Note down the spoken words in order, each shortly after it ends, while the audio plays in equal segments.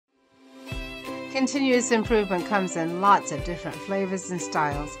Continuous improvement comes in lots of different flavors and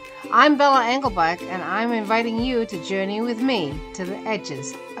styles. I'm Bella Engelbach, and I'm inviting you to journey with me to the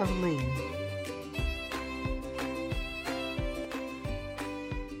edges of lean.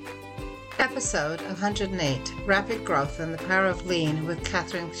 Episode 108, Rapid Growth and the Power of Lean with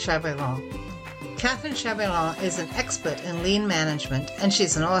Chabiron. Chabiron is an expert in lean management, and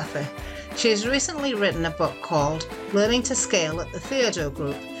she's an author. She has recently written a book called Learning to Scale at the Theodore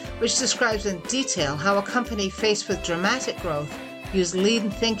Group, which describes in detail how a company faced with dramatic growth used lean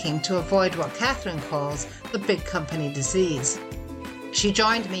thinking to avoid what Catherine calls the big company disease. She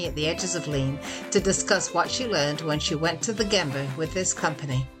joined me at the edges of lean to discuss what she learned when she went to the Gemba with this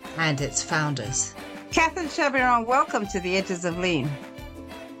company and its founders. Catherine Chabiron, welcome to the edges of lean.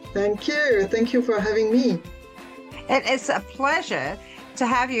 Thank you. Thank you for having me. It's a pleasure to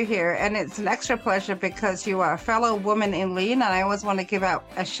have you here, and it's an extra pleasure because you are a fellow woman in lean, and I always want to give out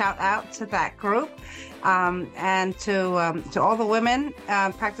a shout out to that group and to all the women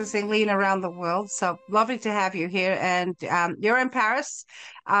practicing lean around the world. So lovely to have you here, and you're in Paris.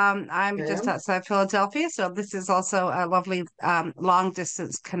 I'm just outside Philadelphia, so this is also a lovely long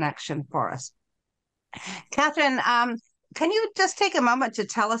distance connection for us. Catherine, can you just take a moment to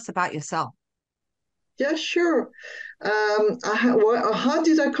tell us about yourself? Yeah, sure. How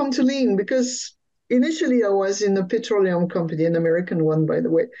did I come to lean? Because initially I was in a petroleum company, an American one, by the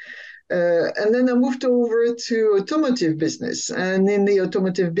way. And then I moved over to automotive business. And in the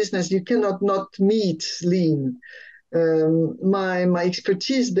automotive business, you cannot not meet lean. My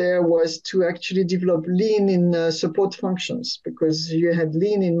expertise there was to actually develop lean in support functions, because you had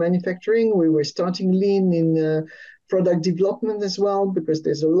lean in manufacturing. We were starting lean in product development as well, because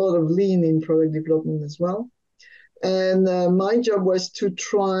there's a lot of lean in product development as well. And my job was to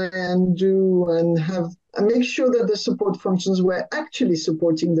try and do and make sure that the support functions were actually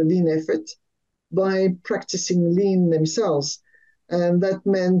supporting the lean effort by practicing lean themselves. And that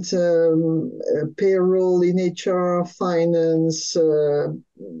meant payroll in HR, finance,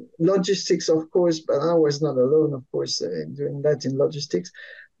 logistics, of course, but I was not alone, of course, doing that in logistics.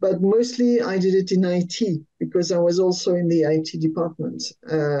 But mostly I did it in IT, because I was also in the IT department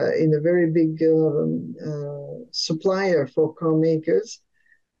in a very big supplier for car makers,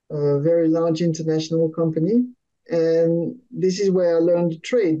 a very large international company. And this is where I learned the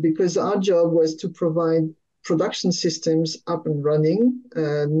trade, because our job was to provide production systems up and running,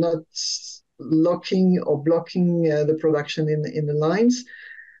 not locking or blocking the production in the lines.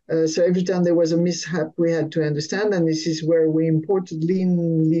 So every time there was a mishap, we had to understand, and this is where we imported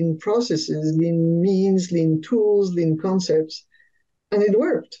lean processes, lean means, lean tools, lean concepts, and it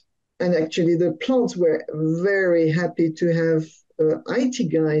worked. And actually the plants were very happy to have IT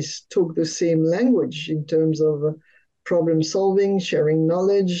guys talk the same language in terms of problem solving, sharing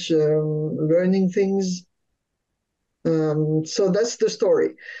knowledge, learning things. So that's the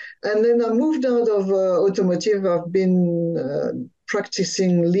story. And then I moved out of automotive. I've been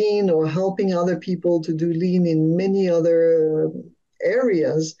practicing lean or helping other people to do lean in many other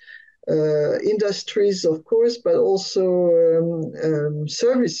areas, industries, of course, but also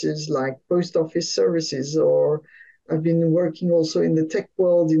services like post office services, or I've been working also in the tech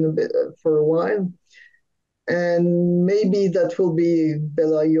world for a while. And maybe that will be,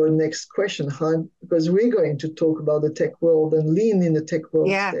 Bella, your next question, because we're going to talk about the tech world and lean in the tech world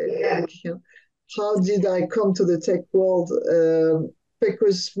today. Yeah. How did I come to the tech world?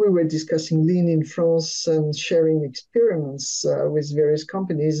 Because we were discussing lean in France and sharing experiments with various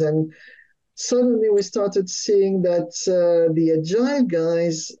companies. And suddenly we started seeing that the agile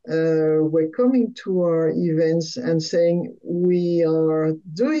guys were coming to our events and saying, we are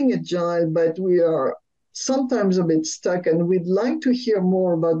doing agile, but we are sometimes a bit stuck, and we'd like to hear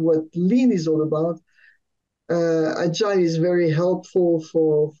more about what lean is all about. Agile is very helpful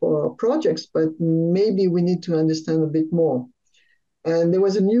for our projects, but maybe we need to understand a bit more. And there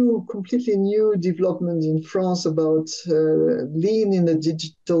was a completely new development in France about lean in the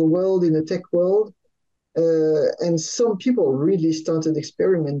digital world, in the tech world. And some people really started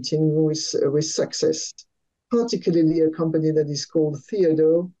experimenting with success, particularly a company that is called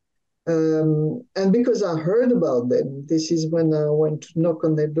Theodore. And because I heard about them, this is when I went to knock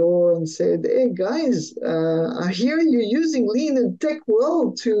on their door and said, hey guys, I hear you're using lean in tech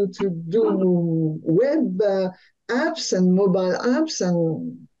world to do web apps and mobile apps,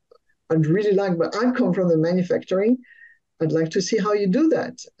 and I'd really like, but I come from the manufacturing, I'd like to see how you do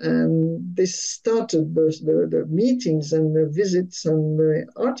that. And this started the meetings and the visits and the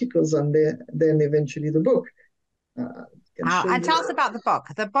articles, and then eventually the book. And tell us about the book.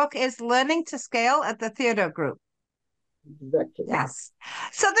 The book is Learning to Scale at the Theodore Group. Exactly. Yes.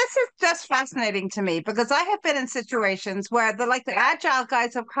 So this is just fascinating to me because I have been in situations where the agile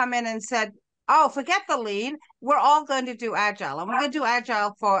guys have come in and said, "Oh, forget the lean. We're all going to do agile, and we're going to do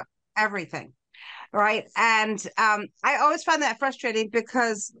agile for everything." Right. And I always find that frustrating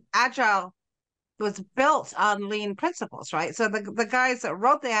because agile was built on lean principles, right? So the guys that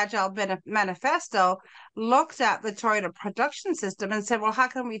wrote the Agile Manifesto looked at the Toyota production system and said, well, how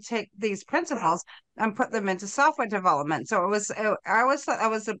can we take these principles and put them into software development? So I always thought that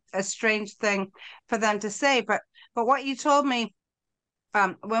was a strange thing for them to say. But what you told me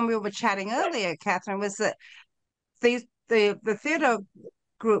when we were chatting earlier, Catherine, was that the theater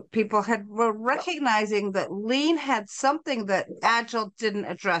group people were recognizing that lean had something that agile didn't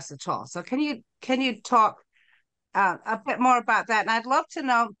address at all. So can you talk a bit more about that? And I'd love to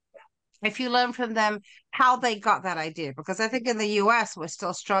know if you learned from them how they got that idea, because I think in the US we're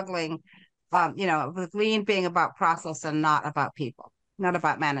still struggling, with lean being about process and not about people, not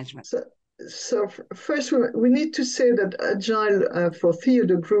about management. So first, we need to say that Agile for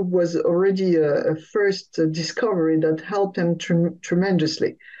Theodore Group was already a first discovery that helped them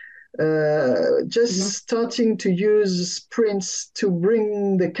tremendously. Just starting to use sprints to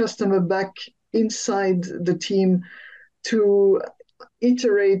bring the customer back inside the team to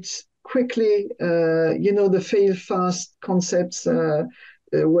iterate quickly, the fail fast concepts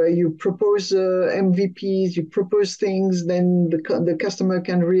where you propose MVPs, you propose things, then the customer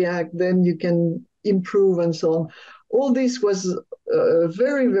can react, then you can improve and so on. All this was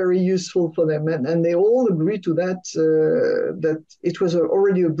very, very useful for them. And they all agreed to that, that it was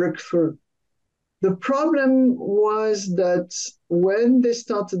already a breakthrough. The problem was that when they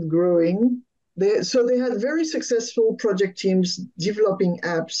started growing, they had very successful project teams developing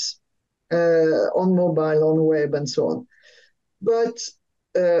apps on mobile, on web, and so on. But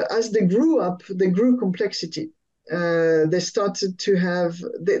as they grew up, they grew complexity. They started to have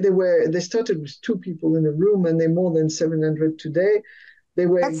they started with 2 people in a room, and they're more than 700 today.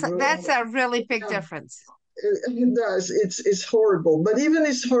 That's a really big difference. It does. It's horrible, but even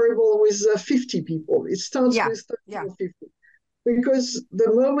it's horrible with 50 people. It starts with 30 or 50. Because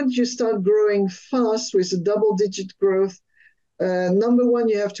the moment you start growing fast with a double-digit growth, number one,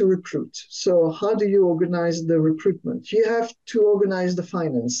 you have to recruit. So how do you organize the recruitment? You have to organize the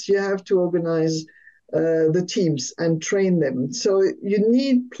finance. You have to organize the teams and train them. So you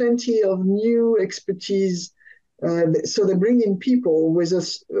need plenty of new expertise. So they bring in people with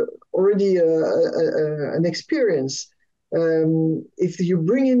already an experience. If you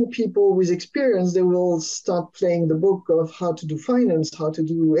bring in people with experience, they will start playing the book of how to do finance, how to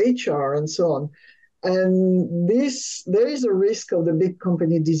do HR, and so on. And there is a risk of the big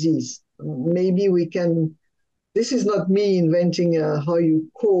company disease. Maybe this is not me inventing how you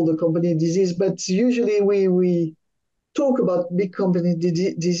call the company disease, but usually we talk about big company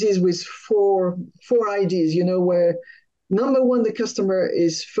disease with four ideas, where number one, the customer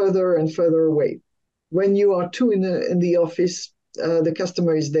is further and further away. When you are 2 in the office, the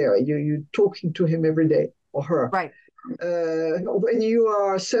customer is there. You're talking to him every day, or her. Right. When you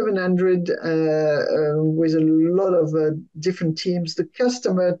are 700 with a lot of different teams, the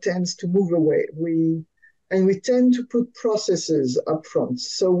customer tends to move away. We tend to put processes up front.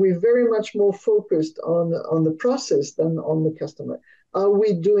 So we're very much more focused on the process than on the customer. Are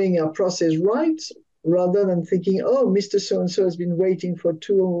we doing our process right? Rather than thinking, oh, Mr. So-and-so has been waiting for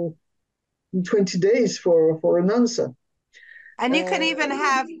 20 days for an answer. And you can even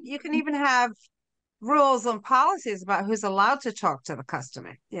have rules and policies about who's allowed to talk to the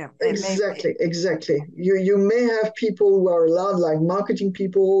customer. Yeah, exactly. You may have people who are allowed, like marketing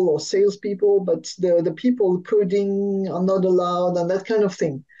people or sales people, but the people coding are not allowed, and that kind of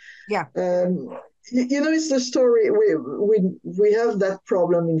thing. Yeah. It's the story. We have that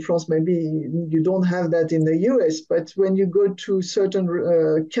problem in France. Maybe you don't have that in the US, but when you go to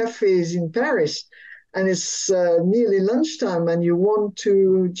certain cafes in Paris, and it's nearly lunchtime, and you want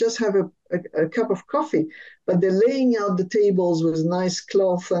to just have a cup of coffee, but they're laying out the tables with nice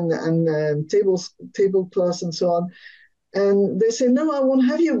cloth and tablecloths and so on. And they say, no, I won't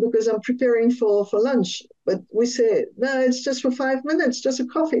have you because I'm preparing for lunch. But we say, no, it's just for 5 minutes, just a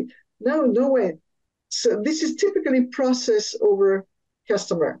coffee. No way. So this is typically process over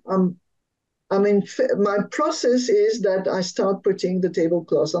customer. My process is that I start putting the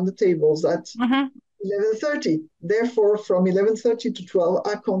tablecloths on the tables at 11:30. Therefore, from 11:30 to 12,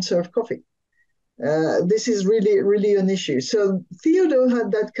 I can't serve coffee. This is really, really an issue. So Theodore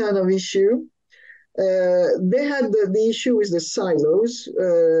had that kind of issue. They had the issue with the silos.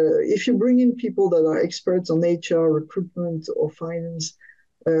 If you bring in people that are experts on HR, recruitment, or finance,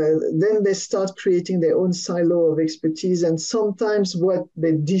 Then they start creating their own silo of expertise, and sometimes what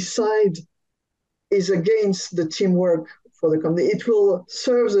they decide is against the teamwork for the company. It will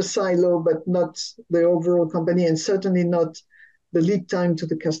serve the silo, but not the overall company, and certainly not the lead time to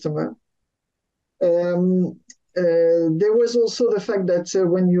the customer. There was also the fact that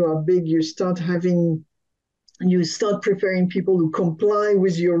when you are big, you start preparing people who comply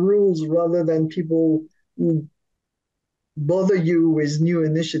with your rules rather than people who bother you with new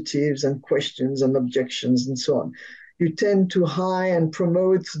initiatives and questions and objections and so on. You tend to hire and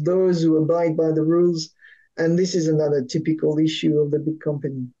promote those who abide by the rules, and this is another typical issue of the big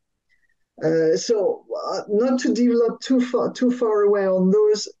company. Not to develop too far away on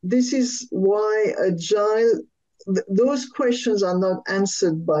those. This is why Agile. Those questions are not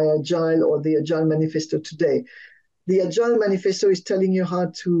answered by Agile or the Agile Manifesto today. The Agile Manifesto is telling you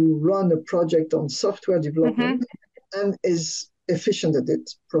how to run a project on software development and is efficient at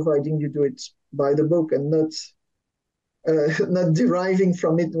it, providing you do it by the book and not deriving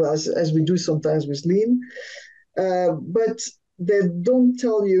from it as we do sometimes with Lean. But they don't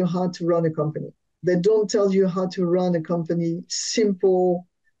tell you how to run a company. They don't tell you how to run a company simple,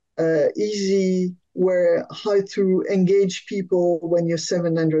 easy, how to engage people when you're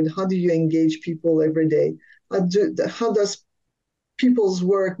 700. How do you engage people every day? How does people's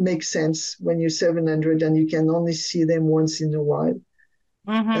work make sense when you're 700 and you can only see them once in a while?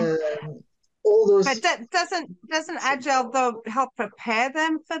 All those. But doesn't Agile though help prepare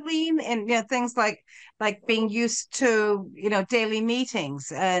them for Lean and things like being used to daily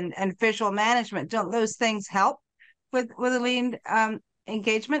meetings and visual management? Don't those things help with a Lean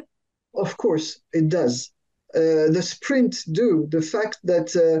engagement? Of course, it does. The sprint do. The fact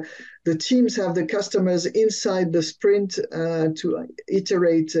that the teams have the customers inside the sprint to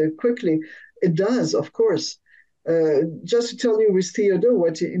iterate quickly, it does, of course. Just to tell you with Theodore,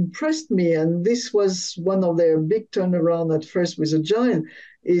 what impressed me, and this was one of their big turnaround at first with Agile,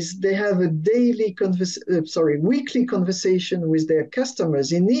 is they have a weekly conversation with their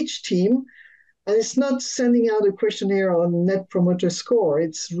customers in each team. And it's not sending out a questionnaire on Net Promoter Score.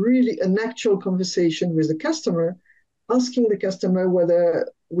 It's really an actual conversation with the customer, asking the customer whether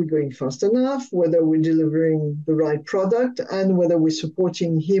we're going fast enough, whether we're delivering the right product, and whether we're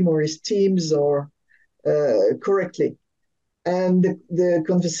supporting him or his teams correctly. And the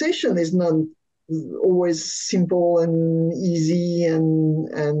conversation is not always simple and easy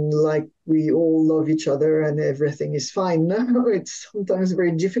and like we all love each other and everything is fine. No, it's sometimes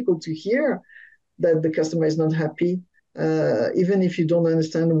very difficult to hear that the customer is not happy, even if you don't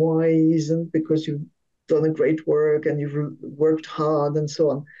understand why he isn't, because you've done a great work and you've worked hard and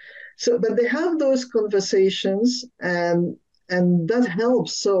so on. But they have those conversations and that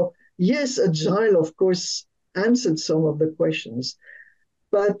helps. So yes, Agile, of course, answered some of the questions,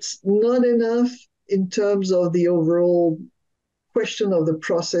 but not enough in terms of the overall question of the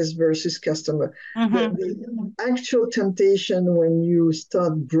process versus customer. The actual temptation when you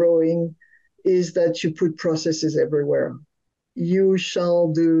start growing is that you put processes everywhere. You shall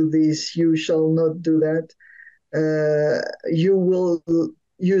do this, you shall not do that. You will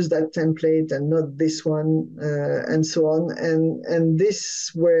use that template and not this one, and so on. And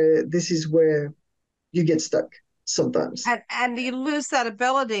this is where you get stuck sometimes. And you lose that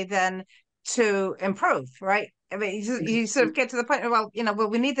ability then to improve, right? I mean, you sort of get to the point, well,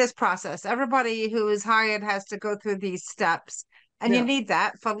 we need this process. Everybody who is hired has to go through these steps. And you need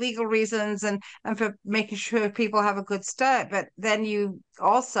that for legal reasons and for making sure people have a good start. But then you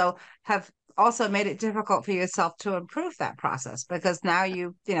also have made it difficult for yourself to improve that process, because now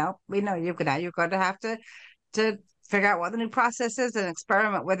we know you're going to have to figure out what the new process is and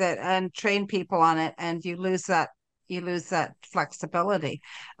experiment with it and train people on it. And you lose that flexibility,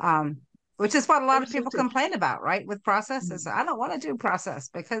 which is what a lot of people complain about, right? With processes. I don't want to do process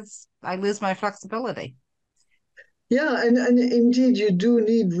because I lose my flexibility. Yeah, and indeed, you do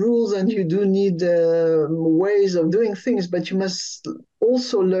need rules and you do need ways of doing things, but you must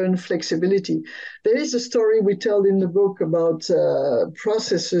also learn flexibility. There is a story we tell in the book about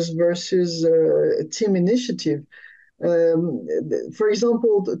processes versus team initiative. For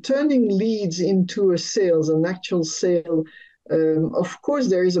example, turning leads into an actual sale. Of course,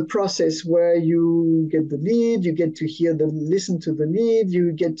 there is a process where you get the lead, you get to listen to the lead,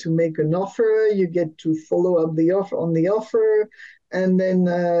 you get to make an offer, you get to follow up on the offer, and then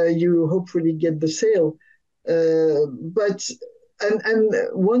you hopefully get the sale. But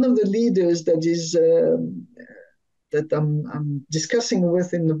one of the leaders that I'm discussing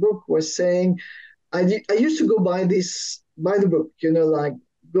with in the book was saying, I used to go by the book, like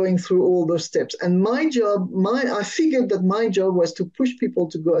going through all those steps. And I figured that my job was to push people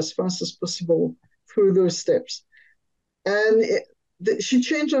to go as fast as possible through those steps. And she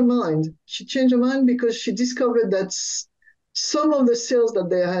changed her mind. She changed her mind because she discovered that some of the sales that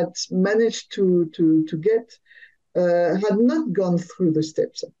they had managed to get had not gone through the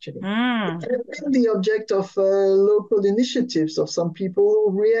steps, actually. Mm. It had been the object of local initiatives of some people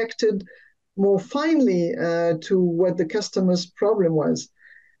who reacted more finely to what the customer's problem was.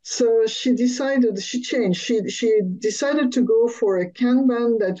 So she changed. She decided to go for a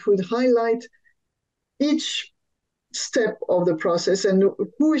Kanban that would highlight each step of the process and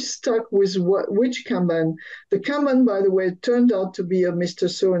who is stuck with which Kanban. The Kanban, by the way, turned out to be a Mr.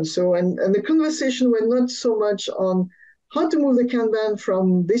 So-and-so. And the conversation went not so much on how to move the Kanban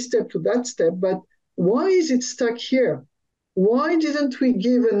from this step to that step, but why is it stuck here? Why didn't we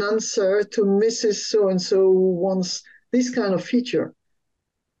give an answer to Mrs. So-and-so who wants this kind of feature?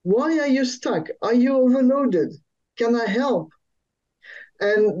 Why are you stuck? Are you overloaded? Can I help?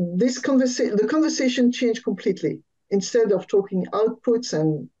 And the conversation changed completely. Instead of talking outputs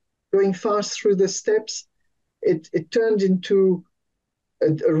and going fast through the steps, it turned into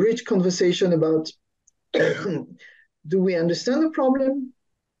a rich conversation about do we understand the problem?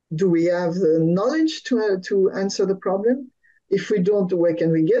 Do we have the knowledge to answer the problem? If we don't, where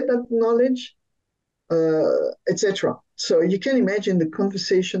can we get that knowledge? Etc. So you can imagine the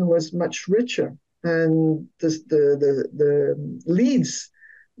conversation was much richer, and the leads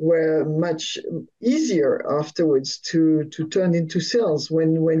were much easier afterwards to turn into sales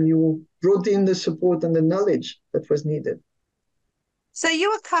when you brought in the support and the knowledge that was needed. So you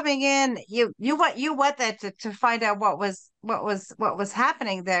were coming in, you went there to find out what was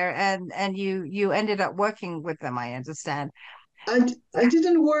happening there, and you ended up working with them, I understand. I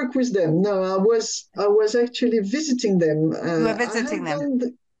didn't work with them. No, I was actually visiting them. You were visiting them.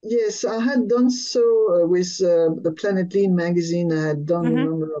 Yes, I had done so with the Planet Lean magazine. I had done a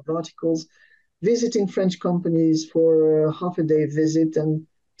number of articles visiting French companies for a half a day visit and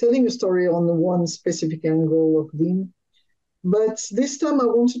telling a story on one specific angle of Lean. But this time I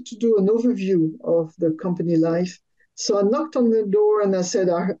wanted to do an overview of the company life. So I knocked on the door and I said,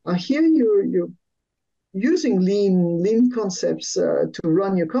 I hear you're using lean concepts to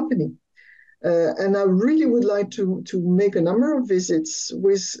run your company. And I really would like to make a number of visits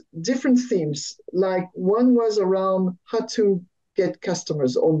with different themes. Like one was around how to get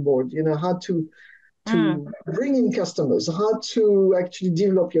customers on board, how to bring in customers, how to actually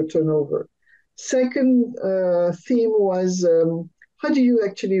develop your turnover. Second theme was how do you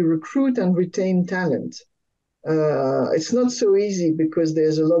actually recruit and retain talent? It's not so easy because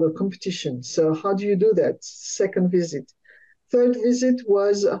there's a lot of competition. So how do you do that? Second visit. Third visit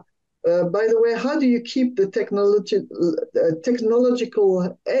was, by the way, how do you keep the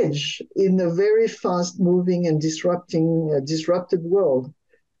technological edge in a very fast-moving and disrupted world?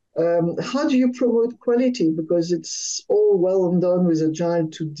 How do you promote quality? Because it's all well and done with Agile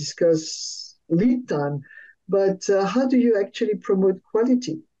to discuss lead time, but how do you actually promote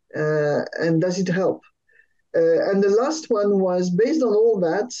quality? And does it help? And the last one was based on all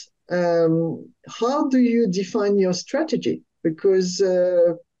that, how do you define your strategy? Because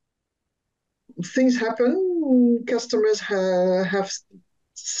things happen, customers have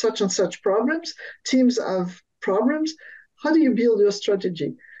such and such problems, teams have problems. How do you build your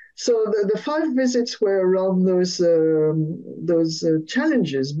strategy? So the 5 visits were around those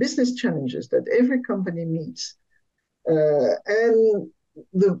challenges, business challenges that every company meets. And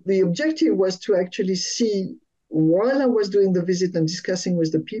the objective was to actually see, while I was doing the visit and discussing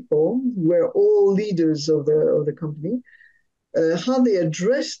with the people, who were all leaders of the company, how they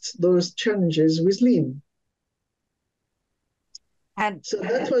addressed those challenges with Lean. And so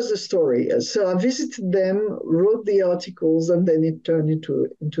that was the story. So I visited them, wrote the articles, and then it turned into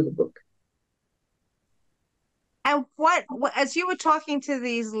the book. And what as you were talking to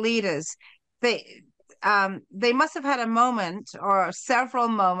these leaders, they must have had a moment or several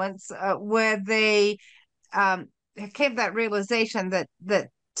moments where they came to that realization that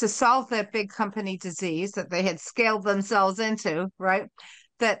to solve that big company disease that they had scaled themselves into, right?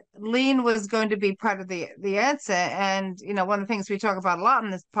 That lean was going to be part of the answer. And, one of the things we talk about a lot in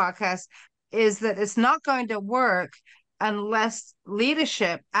this podcast is that it's not going to work unless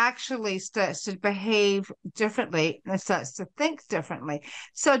leadership actually starts to behave differently and starts to think differently.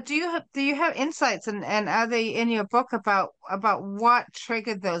 So do you have insights and are they in your book about what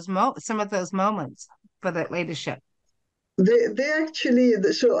triggered those some of those moments for that leadership? They actually,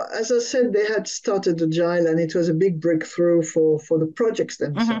 so as I said, they had started Agile and it was a big breakthrough for the projects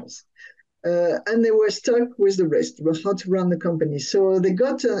themselves. and they were stuck with the rest, how to run the company. So they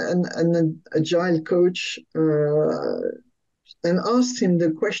got an agile coach and asked him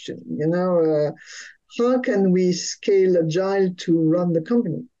the question, how can we scale agile to run the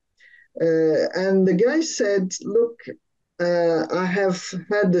company? And the guy said, look, I have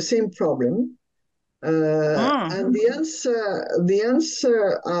had the same problem. And the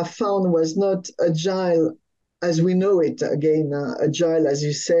answer I found was not agile as we know it. Again, agile, as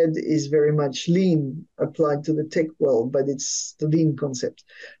you said, is very much lean applied to the tech world, but it's the lean concept.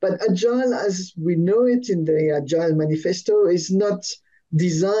 But agile, as we know it in the Agile Manifesto, is not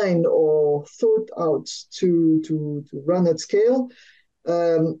designed or thought out to run at scale.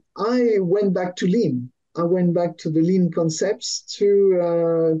 I went back to lean. I went back to the lean concepts to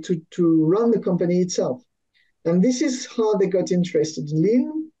run the company itself. And this is how they got interested in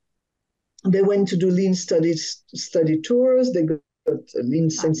lean. They went to do lean study tours. They got a lean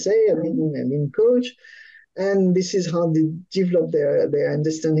sensei, a lean coach. And this is how they developed their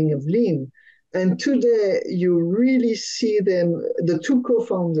understanding of lean. And today, you really see them, the two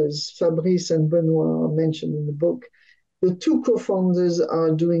co-founders, Fabrice and Benoit, are mentioned in the book. The two co-founders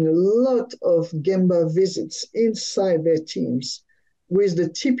are doing a lot of Gemba visits inside their teams with the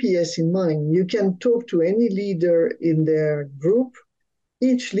TPS in mind. You can talk to any leader in their group.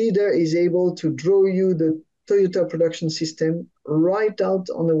 Each leader is able to draw you the Toyota production system right out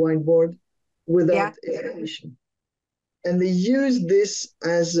on the whiteboard without explanation. And they use this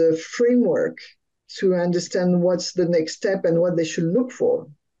as a framework to understand what's the next step and what they should look for.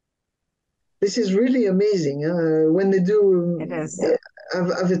 This is really amazing. When they do, it is.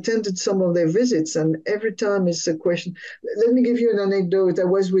 I've attended some of their visits, and every time it's a question. Let me give you an anecdote. I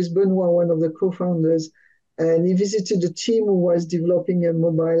was with Benoit, one of the co-founders, and he visited a team who was developing a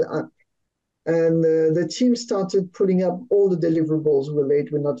mobile app. And the team started pulling up all the deliverables. We're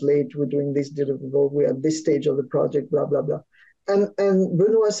late, we're not late, we're doing this deliverable, we're at this stage of the project, blah, blah, blah. And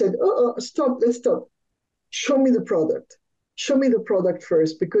Benoit said, stop, let's stop. Show me the product. Show me the product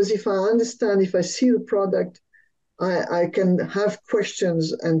first, because if I understand, if I see the product, I can have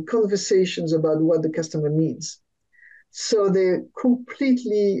questions and conversations about what the customer needs. So they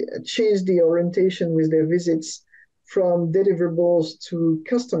completely changed the orientation with their visits from deliverables to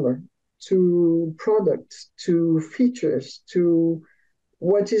customer, to product, to features, to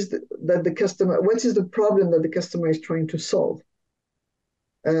what is the problem that the customer is trying to solve.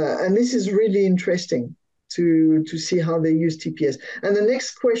 And this is really interesting to see how they use TPS. And the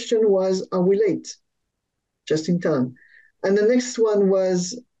next question was, are we late? Just in time. And the next one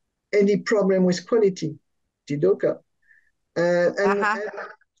was, any problem with quality? Jidoka. And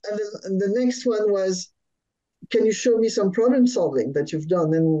the next one was, can you show me some problem solving that you've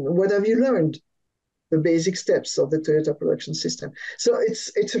done? And what have you learned? The basic steps of the Toyota production system. So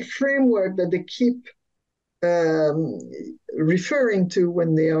it's a framework that they keep referring to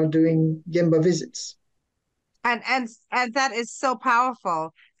when they are doing Gemba visits. And that is so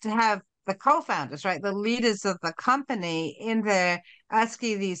powerful to have the co-founders, right? The leaders of the company in there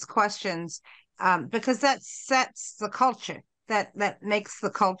asking these questions, because that sets the culture, that makes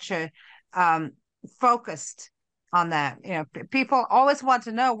the culture focused on that. People always want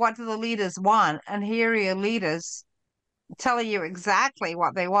to know, what do the leaders want? And here are your leaders telling you exactly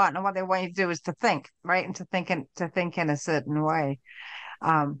what they want, and what they want you to do is to think, right? And to think in a certain way.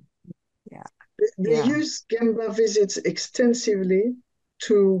 They use Gemba visits extensively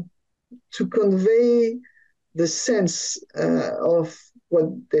to convey the sense of what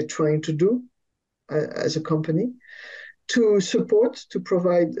they're trying to do as a company, to support, to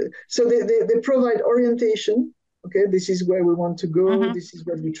provide. So they provide orientation. Okay, this is where we want to go. This is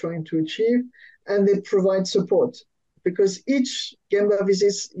what we're trying to achieve. And they provide support, because each Gemba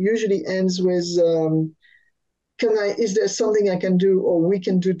visit usually ends with, is there something I can do or we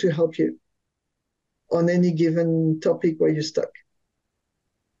can do to help you on any given topic where you're stuck?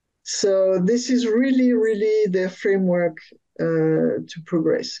 So this is really, really their framework to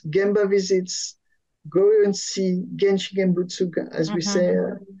progress. Gemba visits, go and see Genshi Genbutsu, as we say,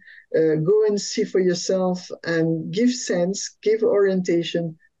 go and see for yourself and give sense, give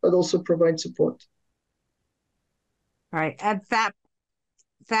orientation, but also provide support. Right. And that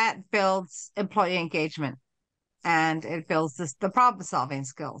builds employee engagement, and it builds the problem solving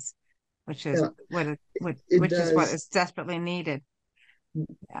skills, which is what is desperately needed.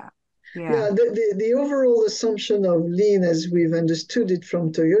 The overall assumption of lean, as we've understood it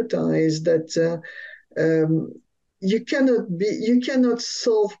from Toyota, is that you cannot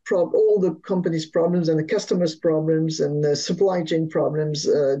solve all the company's problems and the customers' problems and the supply chain problems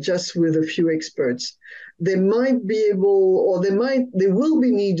just with a few experts. They might be able, or they will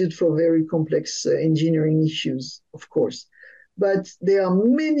be needed for very complex engineering issues, of course. But there are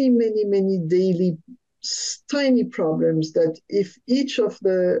many, many, many daily tiny problems that if each of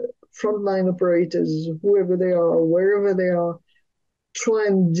the frontline operators, whoever they are, wherever they are, try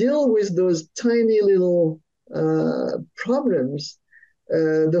and deal with those tiny little problems,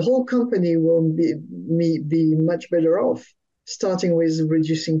 the whole company will be much better off, starting with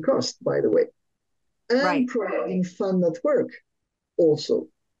reducing cost, by the way, and providing fun at work also,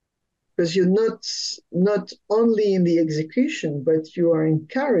 because you're not only in the execution, but you are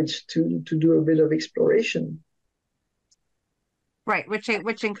encouraged to do a bit of exploration. Right,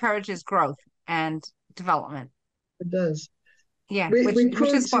 which encourages growth and development. It does. Yeah,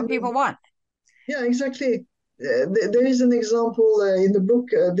 which is what people want. Yeah, exactly. There is an example in the book.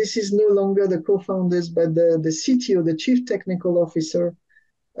 This is no longer the co-founders, but the CTO, the Chief Technical Officer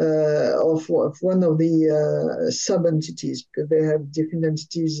of one of the sub-entities, because they have different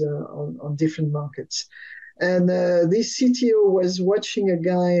entities on different markets. And this CTO was watching a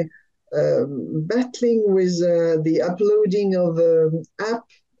guy battling with the uploading of app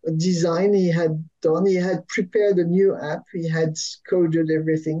design he had done. He had prepared a new app, he had coded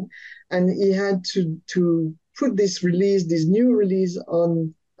everything, and he had to put this new release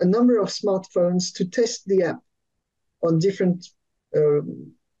on a number of smartphones to test the app on different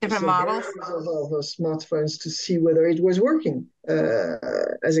models of smartphones to see whether it was working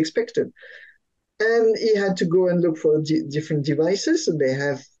as expected. And he had to go and look for different devices. And they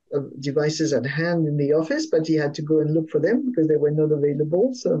have devices at hand in the office, but he had to go and look for them because they were not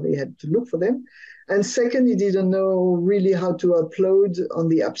available. So they had to look for them. And second, he didn't know really how to upload on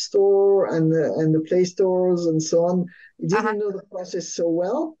the App Store and the Play Stores and so on. He didn't know the process so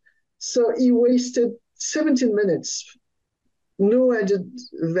well. So he wasted 17 minutes, no added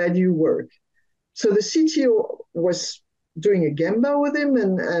value work. So the CTO was doing a gamba with him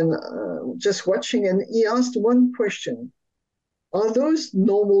and just watching, and he asked one question: are those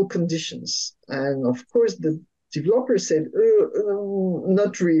normal conditions? And of course, the developer said,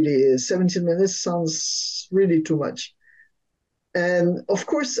 not really. 17 minutes sounds really too much. And of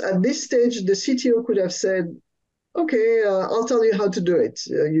course, at this stage, the CTO could have said, okay, I'll tell you how to do it.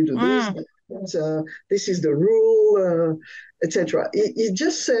 You do this, this is the rule, etc. He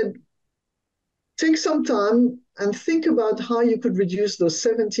just said, take some time and think about how you could reduce those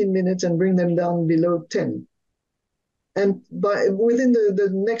 17 minutes and bring them down below 10. And within the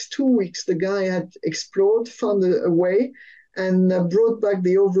next 2 weeks, the guy had explored, found a way, and brought back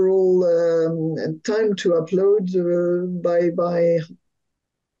the overall time to upload by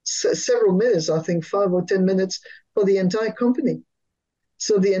several minutes, I think 5 or 10 minutes for the entire company.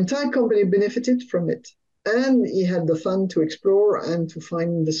 So the entire company benefited from it. And he had the fun to explore and to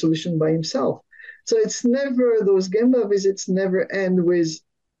find the solution by himself. So it's never, those Gemba visits never end with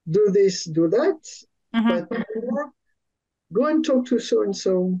do this, do that, but go and talk to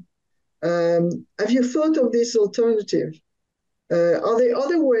so-and-so. Have you thought of this alternative? Are there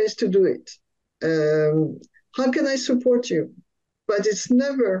other ways to do it? How can I support you? But it's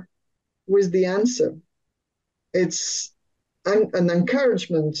never with the answer. It's an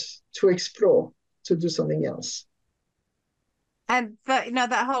encouragement to explore, to do something else. And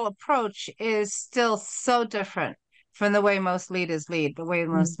that whole approach is still so different from the way most leaders lead, the way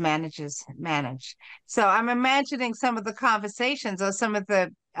most managers manage. So I'm imagining some of the conversations or some of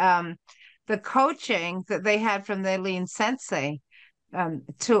the coaching that they had from their lean sensei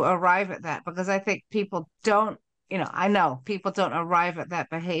to arrive at that, because I think people don't, I know people don't arrive at that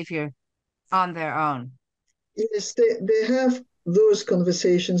behavior on their own. Yes, they have those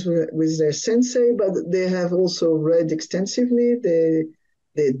conversations with their sensei, but they have also read extensively.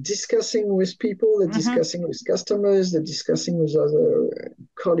 They're discussing with people, they're discussing with customers, they're discussing with other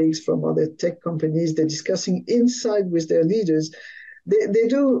colleagues from other tech companies, they're discussing inside with their leaders. They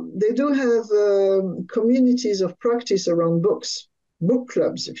do have communities of practice around books, book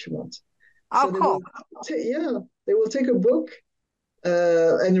clubs, if you want. Oh, cool. They will take a book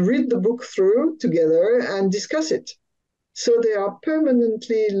and read the book through together and discuss it. So they are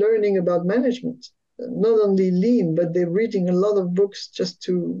permanently learning about management, not only lean, but they're reading a lot of books just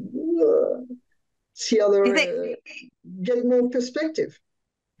to see get more perspective.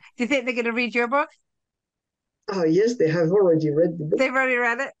 Do you think they're going to read your book? Oh, yes, they have already read the book. They've already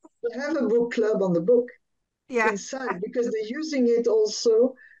read it? They have a book club on the book inside, because they're using it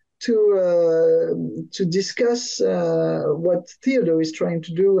also to discuss what Theodore is trying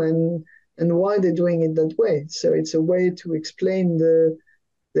to do and and why they're doing it that way. So it's a way to explain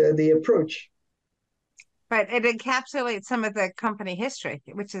the approach. But it encapsulates some of the company history,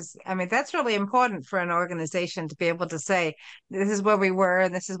 which is, I mean, that's really important for an organization to be able to say, this is where we were,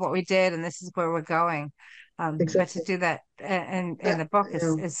 and this is what we did, and this is where we're going. But to Exactly. do that in the book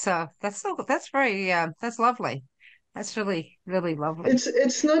Yeah. that's very that's lovely. That's really, really lovely.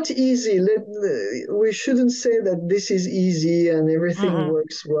 It's not easy. We shouldn't say that this is easy and everything Mm-mm.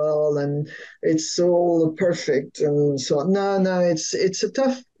 works well and it's all perfect and so on. No, no, it's a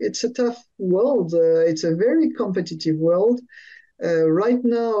tough world. It's a very competitive world. Right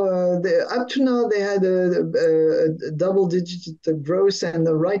now, up to now, they had a double-digit growth, and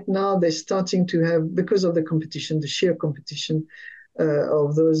right now they're starting to have, because of the competition, the sheer competition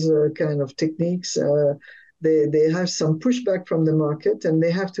of those kind of techniques. They have some pushback from the market, and they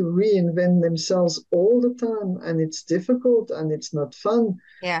have to reinvent themselves all the time, and it's difficult and it's not fun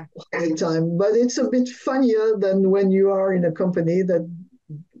Yeah, all the time. But it's a bit funnier than when you are in a company that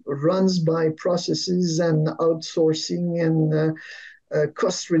runs by processes and outsourcing and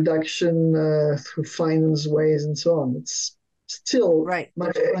cost reduction through finance ways and so on. It's still right.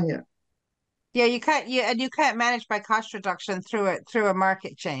 much funnier. Yeah, you can't manage by cost reduction through a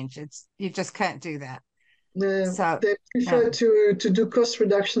market change. It's you just can't do that. So, They yeah. prefer to do cost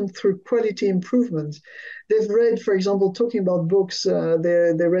reduction through quality improvement. They've read, for example, talking about books,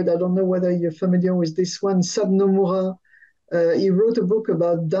 they read, I don't know whether you're familiar with this one, Sab Nomura. He wrote a book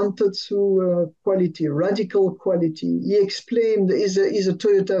about Dantotsu quality, radical quality. He explained, he's a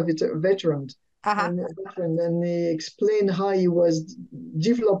Toyota veteran, Uh-huh. and he explained how he was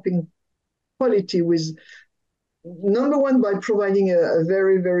developing quality with number one by providing a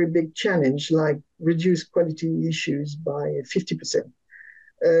very very big challenge like reduce quality issues by 50%,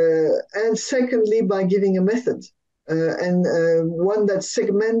 and secondly by giving a method, and one that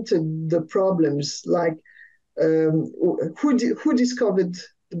segmented the problems like who discovered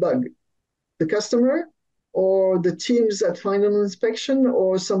the bug, the customer or the teams at final inspection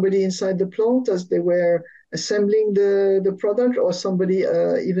or somebody inside the plant as they were assembling the product or somebody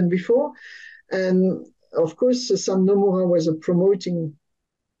even before. And of course, Sam Nomura was promoting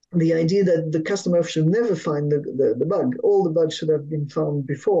the idea that the customer should never find the bug. All the bugs should have been found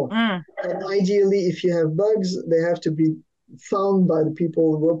before. Mm. And ideally, if you have bugs, they have to be found by the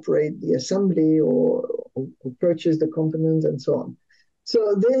people who operate the assembly or purchase the components and so on. So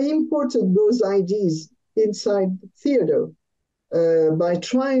they imported those ideas inside theater by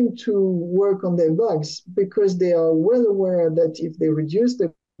trying to work on their bugs because they are well aware that if they reduce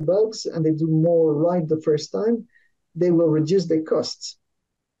the bugs and they do more right the first time, they will reduce their costs.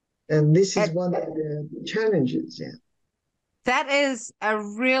 And this is And one of the challenges. Yeah. that is a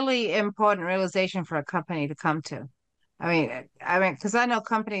really important realization for a company to come to. Because I know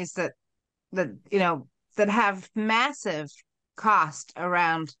companies that that have massive cost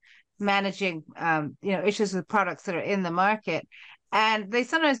around managing issues with products that are in the market, and they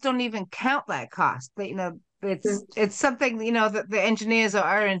sometimes don't even count that cost. Yeah. It's something that the engineers or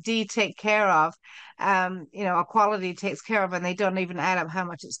R&D take care of, a quality takes care of, and they don't even add up how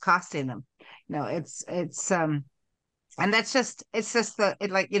much it's costing them. It's and it's just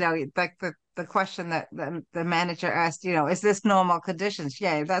like the question that the manager asked, is this normal conditions?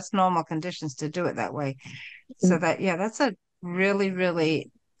 Yeah, that's normal conditions to do it that way. So that's a really,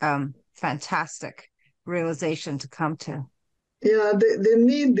 really fantastic realization to come to. Yeah, they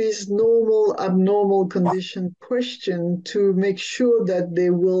need this normal, abnormal condition question to make sure that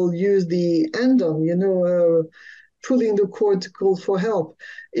they will use the end-on, pulling the cord to call for help.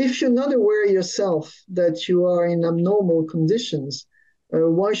 If you're not aware yourself that you are in abnormal conditions,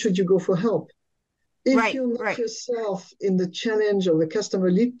 why should you go for help? If Right, you're not right. yourself in the challenge of a customer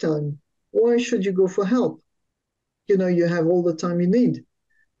lead time, why should you go for help? You have all the time you need.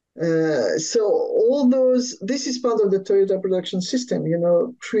 So all those, this is part of the Toyota production system,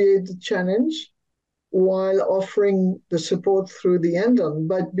 create the challenge while offering the support through the end-on.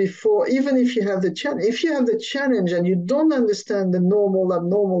 But before, even if you have the challenge, if you have the challenge and you don't understand the normal,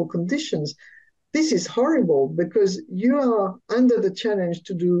 abnormal conditions, this is horrible because you are under the challenge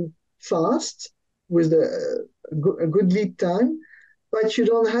to do fast with a good lead time, but you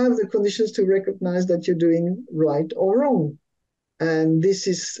don't have the conditions to recognize that you're doing right or wrong. And this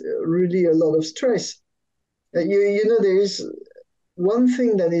is really a lot of stress. There is one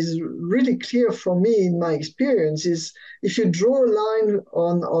thing that is really clear for me in my experience is if you draw a line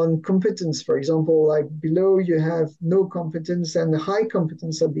on competence, for example, like below you have no competence and high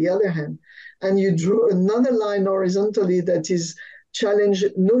competence at the other hand, and you draw another line horizontally that is challenge,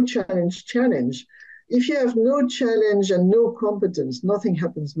 no challenge. If you have no challenge and no competence, nothing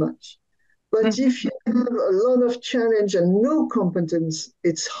happens much. But Mhm. if you have a lot of challenge and no competence,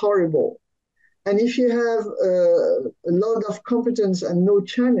 it's horrible. And if you have a lot of competence and no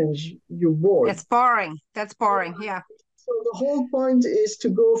challenge, you're bored. It's boring. That's boring. Yeah. So the whole point is to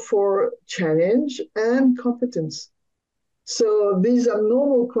go for challenge and competence. So these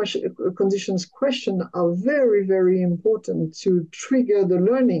abnormal conditions question are very, very important to trigger the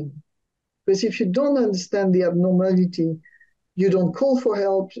learning. Because if you don't understand the abnormality, you don't call for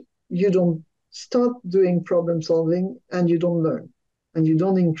help, you don't start doing problem solving, and you don't learn, and you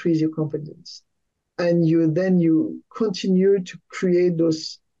don't increase your competence. And you continue to create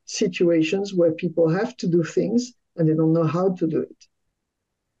those situations where people have to do things and they don't know how to do it.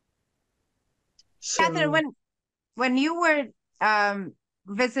 Catherine, So when you were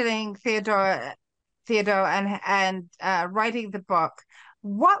visiting Theodore and writing the book,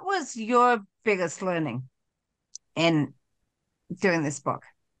 what was your biggest learning in doing this book?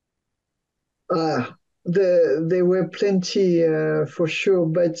 there were plenty for sure,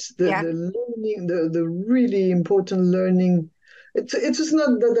 but Yeah. the learning, the really important learning, it was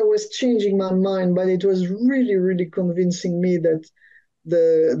not that I was changing my mind, but it was really, really convincing me that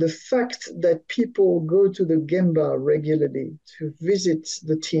the fact that people go to the Gemba regularly to visit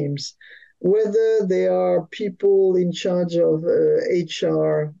the teams, whether they are people in charge of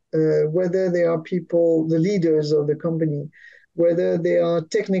HR, whether they are people, the leaders of the company, whether they are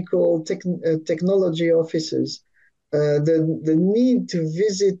technology officers, the need to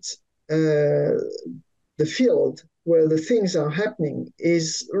visit the field where the things are happening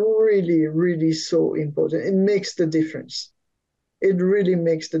is really, really so important. It makes the difference. It really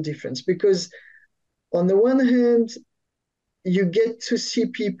makes the difference because on the one hand, you get to see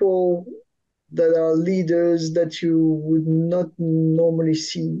people that are leaders that you would not normally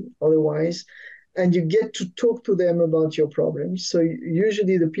see otherwise, and you get to talk to them about your problems. So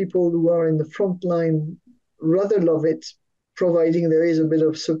usually the people who are in the front line rather love it, providing there is a bit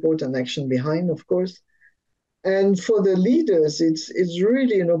of support and action behind, of course. And for the leaders, it's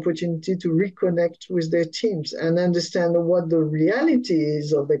really an opportunity to reconnect with their teams and understand what the reality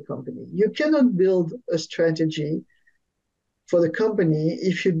is of the company. You cannot build a strategy for the company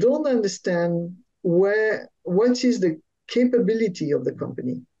if you don't understand what is the capability of the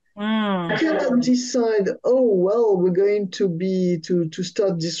company. You Mm. cannot decide, oh well, we're going to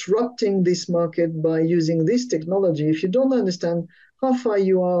start disrupting this market by using this technology if you don't understand how far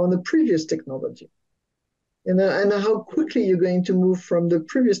you are on the previous technology. And how quickly you're going to move from the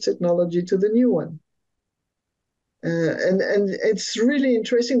previous technology to the new one. And it's really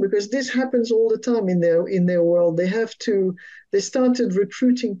interesting because this happens all the time in their world. They started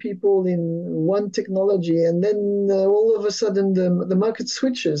recruiting people in one technology, and then all of a sudden the market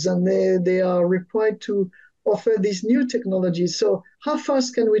switches, and they are required to offer these new technologies. So how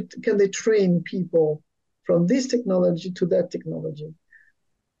fast can they train people from this technology to that technology?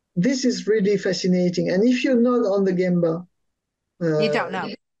 This is really fascinating. And if you're not on the Gemba, You don't know.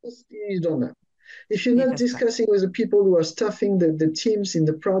 you don't know. If you're You not just don't. discussing with the people who are staffing the teams in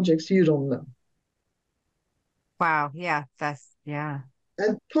the projects, you don't know. Wow. Yeah. Yeah.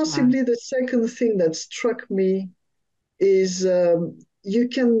 And Wow. possibly the second thing that struck me is you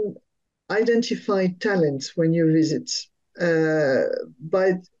can identify talents when you visit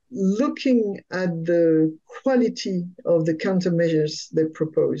by looking at the quality of the countermeasures they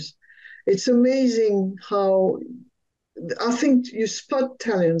propose. It's amazing how I think you spot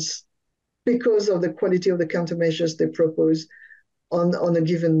talents because of the quality of the countermeasures they propose on a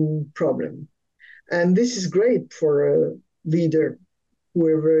given problem. And this is great for a leader,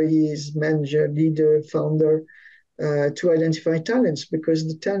 whoever he is, manager, leader, founder, to identify talents because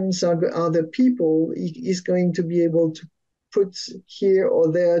the talents are the people he is going to be able to put here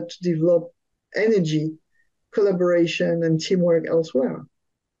or there to develop energy, collaboration, and teamwork elsewhere.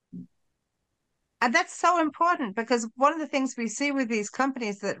 And that's so important because one of the things we see with these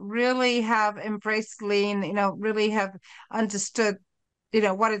companies that really have embraced lean, really have understood,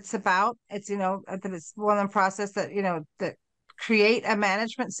 what it's about. It's, that it's one process that, that create a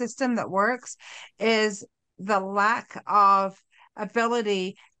management system that works is the lack of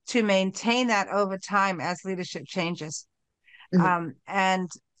ability to maintain that over time as leadership changes. Mm. And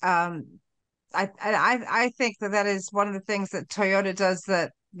I think that is one of the things that Toyota does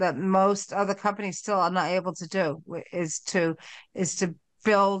that most other companies still are not able to do is to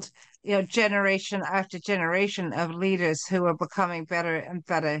build generation after generation of leaders who are becoming better and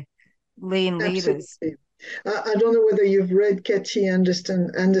better lean leaders. Absolutely. I don't know whether you've read Katie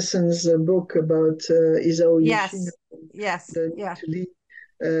Anderson's book about Isao Yoshino, Yes, yes, the Need yeah. to Lead.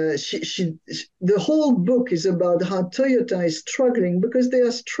 The whole book is about how Toyota is struggling because they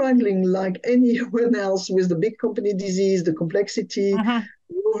are struggling like anyone else with the big company disease, the complexity,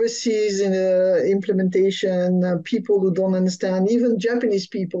 overseas in implementation, people who don't understand, even Japanese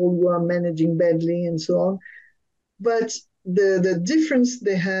people who are managing badly and so on. But the difference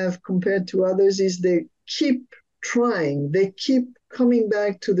they have compared to others is they keep trying, they keep coming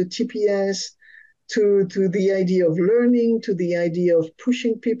back to the TPS, to the idea of learning, to the idea of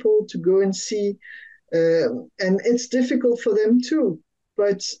pushing people to go and see. And it's difficult for them too,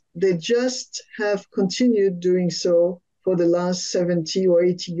 but they just have continued doing so for the last 70 or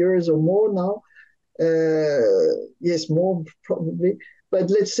 80 years or more now. Yes, more probably, but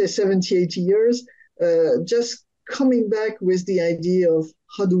let's say 70, 80 years, just coming back with the idea of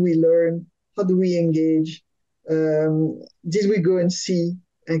how do we learn, how do we engage, did we go and see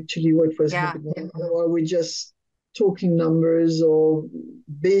actually what was happening, or are we just talking numbers or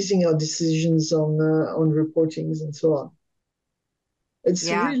basing our decisions on reportings and so on. It's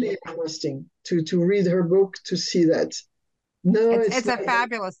really interesting to read her book, to see that. No, it's a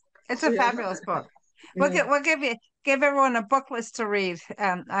fabulous book. Yeah. We'll give everyone a book list to read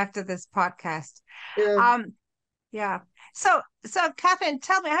after this podcast. Yeah. So Catherine,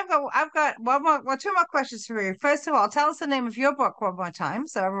 tell me, I've got two more questions for you. First of all, tell us the name of your book one more time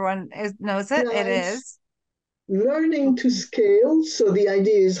so everyone knows it. It is Learning to Scale. So the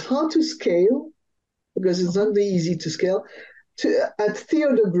idea is how to scale, because it's not easy to scale. At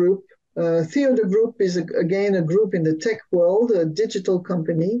Theodore Group. Theodore Group is again a group in the tech world, a digital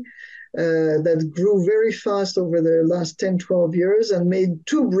company that grew very fast over the last 10, 12 years and made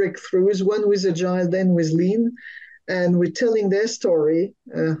two breakthroughs, one with Agile, then with Lean. And we're telling their story,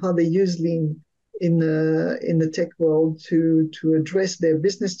 how they use Lean in the tech world to address their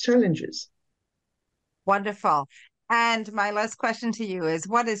business challenges. Wonderful. And my last question to you is,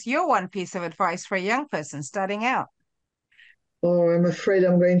 what is your one piece of advice for a young person starting out? Oh, I'm afraid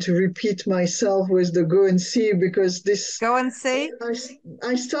I'm going to repeat myself with the go and see, because this... Go and see?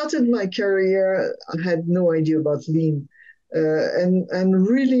 I started my career, I had no idea about Lean. And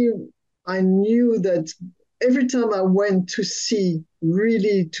really, I knew that every time I went to see,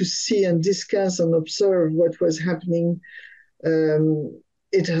 really to see and discuss and observe what was happening,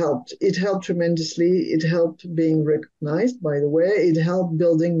 it helped. It helped tremendously. It helped being recognized, by the way. It helped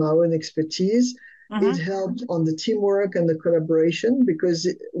building my own expertise. It helped on the teamwork and the collaboration, because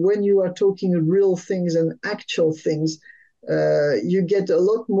when you are talking real things and actual things, you get a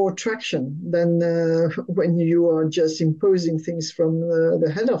lot more traction than when you are just imposing things from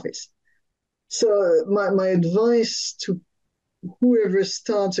the head office. So my advice to whoever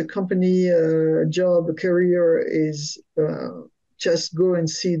starts a company, a job, a career is just go and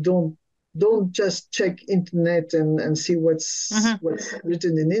see. Don't just check internet and see what's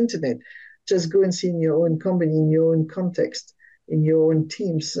written in the internet. Just go and see in your own company, in your own context, in your own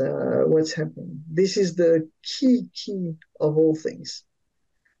teams, what's happening. This is the key of all things.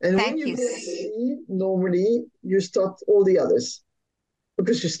 And when you go see, normally you start all the others,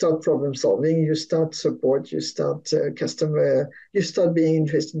 because you start problem solving, you start support, you start customer, you start being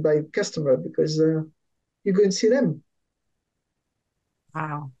interested by customer, because you go and see them.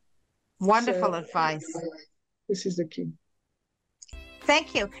 Wow. Wonderful advice. This is the key.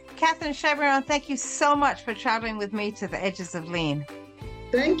 Thank you. Catherine Chabiron, thank you so much for traveling with me to the edges of Lean.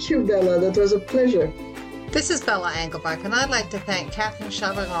 Thank you, Bella. That was a pleasure. This is Bella Engelbach, and I'd like to thank Catherine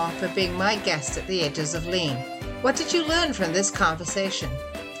Chabiron for being my guest at the Edges of Lean. What did you learn from this conversation?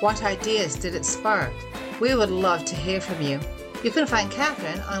 What ideas did it spark? We would love to hear from you. You can find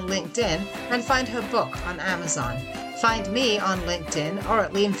Catherine on LinkedIn and find her book on Amazon. Find me on LinkedIn or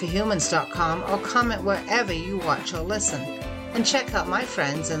at leanforhumans.com, or comment wherever you watch or listen. And check out my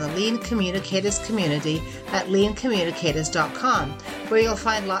friends in the Lean Communicators community at leancommunicators.com, where you'll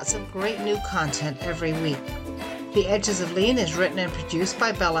find lots of great new content every week. The Edges of Lean is written and produced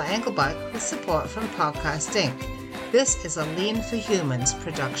by Bella Engelbach with support from Podcast Inc. This is a Lean for Humans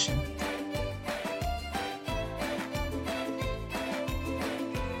production.